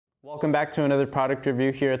Welcome back to another product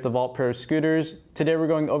review here at the Vault Pro Scooters. Today we're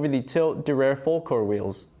going over the TiLT Durare Full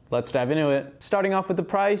Wheels. Let's dive into it. Starting off with the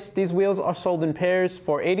price, these wheels are sold in pairs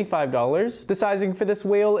for $85. The sizing for this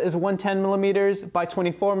wheel is 110mm by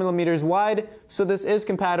 24mm wide, so this is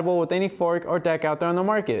compatible with any fork or deck out there on the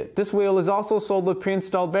market. This wheel is also sold with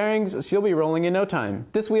pre-installed bearings, so you'll be rolling in no time.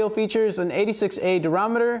 This wheel features an 86A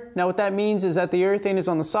durometer. Now what that means is that the urethane is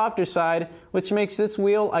on the softer side, which makes this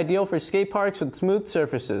wheel ideal for skate parks with smooth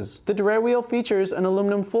surfaces. The Durare wheel features an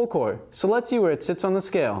aluminum full core, so let's see where it sits on the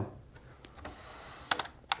scale.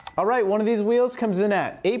 Alright, one of these wheels comes in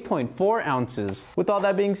at 8.4 ounces. With all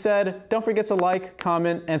that being said, don't forget to like,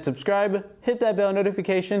 comment, and subscribe. Hit that bell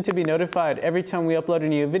notification to be notified every time we upload a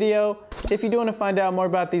new video. If you do want to find out more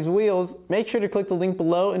about these wheels, make sure to click the link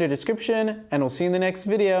below in the description, and we'll see you in the next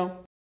video.